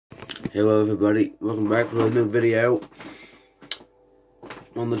Hello everybody, welcome back to a new video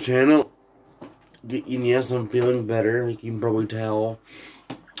on the channel. Yes, I'm feeling better. You can probably tell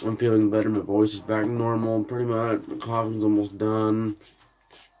I'm feeling better. My voice is back to normal pretty much. My coughing's almost done.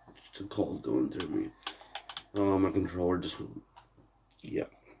 Just a cold going through me. My controller just, yeah.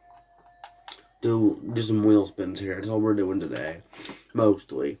 Do some wheel spins here. That's all we're doing today,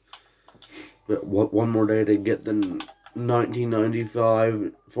 mostly. But one more day to get the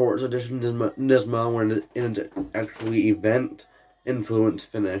 1995 Forza edition Nismo, where in its actually event influence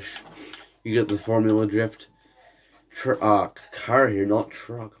finish. You get the Formula Drift car here, not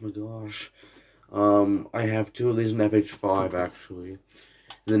truck. Oh my gosh. I have two of these in FH5 actually. And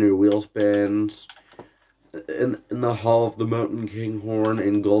then your wheel spins. In the Hall of the Mountain Kinghorn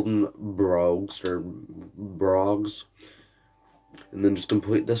in Golden Brogues or Brogues. And then just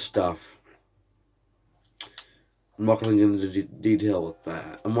complete this stuff. I'm not going to get into detail with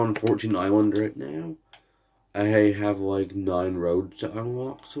that. I'm on 14 Island right now. I have like 9 roads to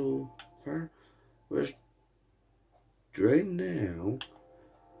unlock so far. Which, right now,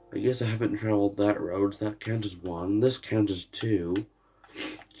 I guess I haven't traveled that road, so that counts as 1. This counts as 2.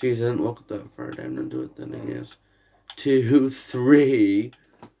 Jeez, I didn't look that far down into it then, I guess. 2, 3.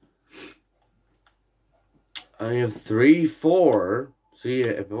 I have 3, 4. See,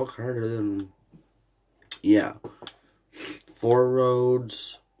 if I look harder, then yeah. 4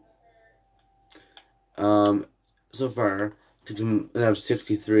 roads. So far, and I have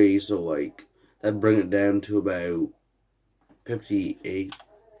 63, so like, that'd bring it down to about 58.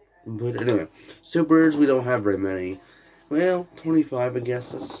 But anyway, supers, we don't have very many. Well, 25, I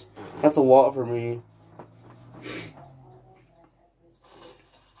guess. That's a lot for me.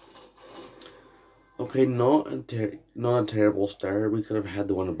 Okay, not a terrible start. We could have had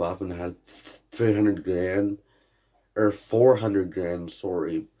the one above and had 300 grand. Or 400 grand,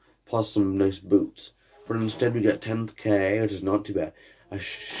 sorry. Plus some nice boots. But instead we got 10K, which is not too bad. A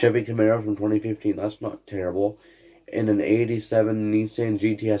Chevy Camaro from 2015, that's not terrible. And an 87 Nissan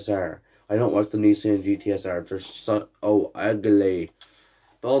GTSR. I don't like the Nissan GTSR. They're so ugly.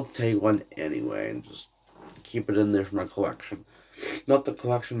 But I'll take one anyway and just keep it in there for my collection. Not that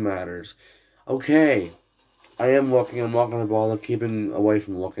collection matters. Okay. I am looking. I'm not going to bother keeping away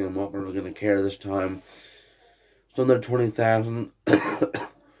from looking. I'm not really going to care this time. It's another 20,000.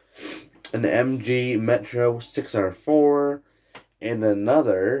 An MG Metro 6R4. And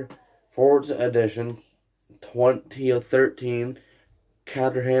another Forza Edition 2013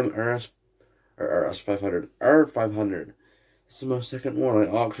 Caterham RS500. R500. This is my second one. I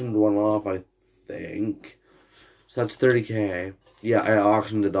auctioned one off, I think. So that's 30K. Yeah, I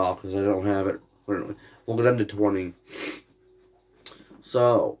auctioned it off because I don't have it. We'll go down to 20.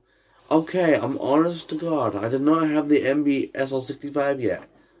 So, okay, I'm honest to God. I did not have the MB SL65 yet.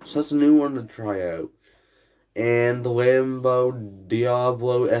 So that's a new one to try out. And the Lambo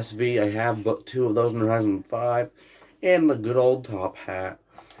Diablo SV, I have but 2 of those in Horizon 5. And the good old top hat.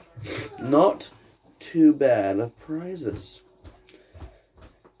 Not too bad of prizes.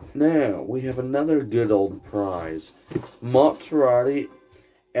 Now, we have another good old prize. Maserati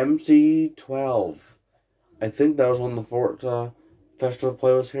MC12. I think that was on the Forza Festival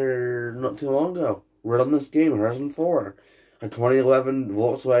playlist here not too long ago. Right on this game, Horizon 4. A 2011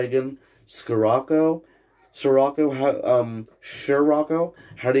 Volkswagen Scirocco.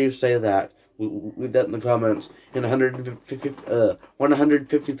 How do you say that? Leave that in the comments. And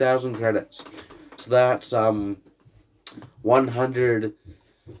 150,000 credits. So that's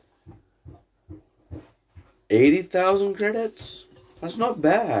 180,000 credits. That's not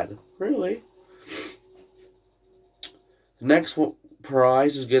bad, really. The next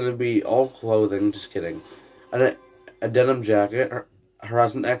prize is gonna be all clothing. Just kidding. A denim jacket,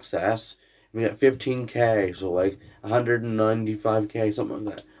 Horizon XS. We got 15K, so like 195K, something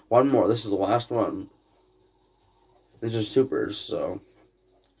like that. One more. This is the last one. These are supers, so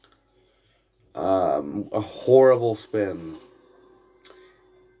a horrible spin.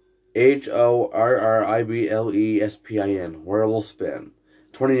 HORRIBLESPIN. Horrible spin.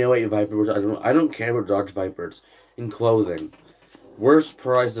 2008 Vipers. I don't care about Dodge Vipers in clothing. Worst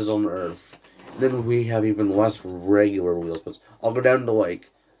prizes on earth. Then we have even less regular wheel spins. I'll go down to like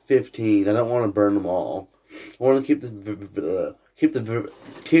 15. I don't want to burn them all. I want to keep the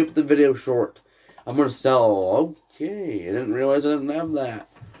video short. I'm gonna sell. Okay, I didn't realize I didn't have that.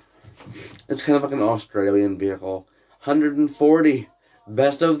 It's kind of like an Australian vehicle. 140.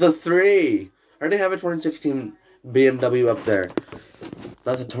 Best of the 3. I already have a 2016 BMW up there.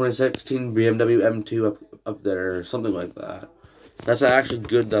 That's a 2016 BMW M2 up there, or something like that. That's actually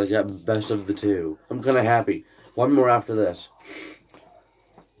good that I got best of the 2. I'm kind of happy. One more after this.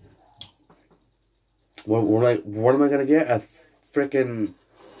 What am I gonna get? A freaking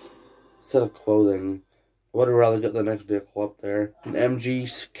set of clothing. I would rather get the next vehicle up there. An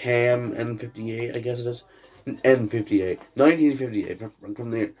MG Cam N58, I guess it is. An N58. 1958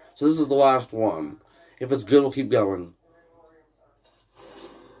 from there. So this is the last one. If it's good, we'll keep going.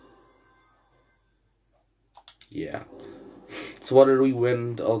 Yeah. So what did we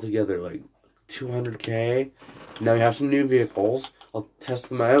win altogether? Like 200K? Now we have some new vehicles. I'll test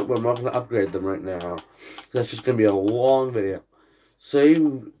them out, but I'm not going to upgrade them right now. That's just going to be a long video.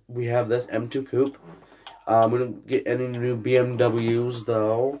 So we have this M2 Coupe. We didn't get any new BMWs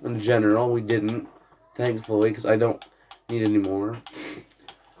though. In general, we didn't, thankfully, because I don't need any more.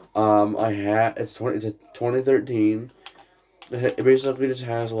 It's a 2013. It basically just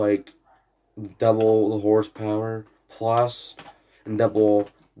has like double the horsepower plus and double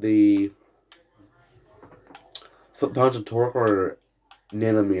the foot-pounds of torque, or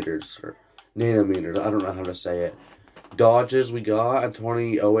nanometers. I don't know how to say it. Dodges we got in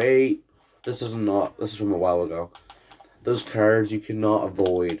 2008. This is from a while ago. Those cars you cannot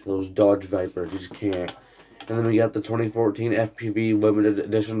avoid. Those Dodge Vipers, you just can't. And then we got the 2014 FPV Limited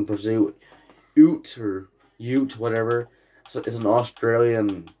Edition Pursuit Ute, or Ute, whatever. So it's an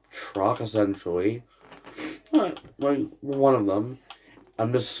Australian truck, essentially. Like one of them.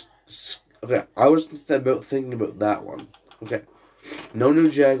 Okay, I was thinking about that one. Okay. No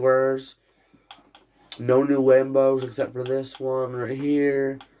new Jaguars. No new Lambos except for this one right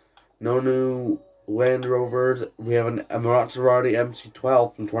here. No new Land Rovers. We have a Maserati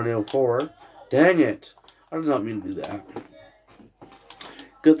MC12 from 2004. Dang it. I did not mean to do that.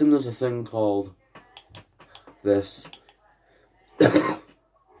 Good thing there's a thing called this.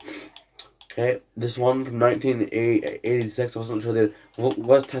 Okay, this one from 1986. I wasn't sure that.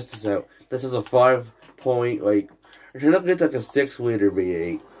 Let's test this out. This is a 5-point, like, it's like a 6-liter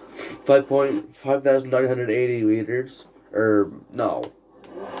V8. 5,980 liters. Or, no.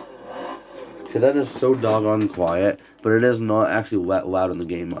 Okay, that is so doggone quiet, but it is not actually that loud in the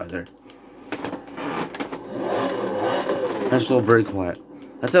game either. That's still very quiet.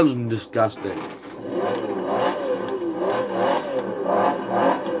 That sounds disgusting.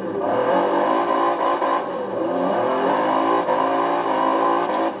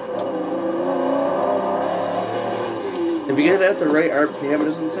 If you get it at the right RPM, it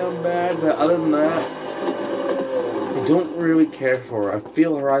doesn't sound bad, but other than that, I don't really care for it. I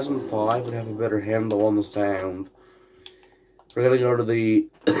feel Horizon 5 would have a better handle on the sound. We're gonna go to the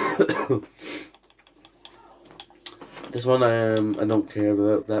this one I don't care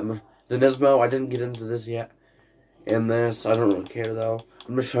about that much. The Nismo, I didn't get into this yet. And this, I don't really care though.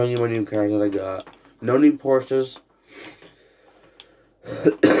 I'm just showing you my new cars that I got. No new Porsches.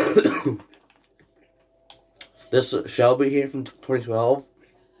 This Shelby here from 2012.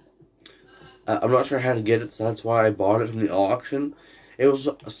 I'm not sure how to get it, so that's why I bought it from the auction. It was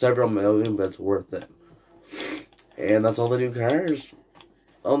several million, but it's worth it. And that's all the new cars.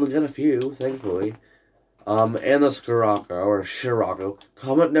 I only got a few, thankfully. And the Scirocco, or Scirocco.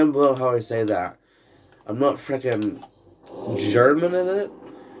 Comment down below how I say that. I'm not frickin' German, is it?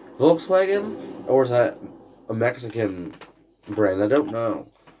 Volkswagen? Or is that a Mexican brand? I don't know.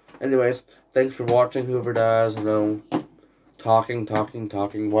 Anyways, thanks for watching, whoever does, you know, talking.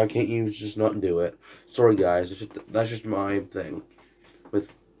 Why can't you just not do it? Sorry guys, that's just my thing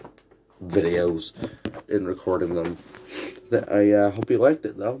with videos and recording them. I hope you liked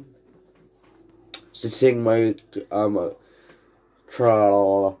it though. So seeing my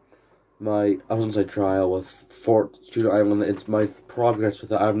trial, I was gonna say trial with Fort Studio Island. It's my progress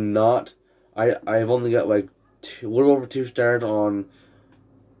with it. I've only got like a little over 2 stars on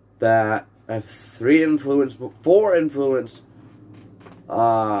that. I have 4 influence, 4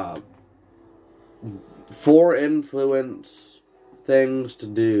 influence things to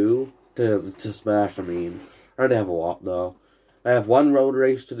do, to smash, I mean. I already have a lot, though. I have 1 road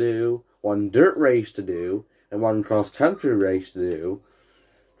race to do, 1 dirt race to do, and 1 cross-country race to do.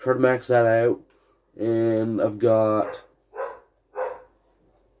 Try to max that out, and I've got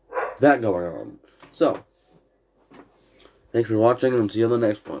that going on. So, thanks for watching, and see you on the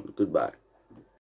next one. Goodbye.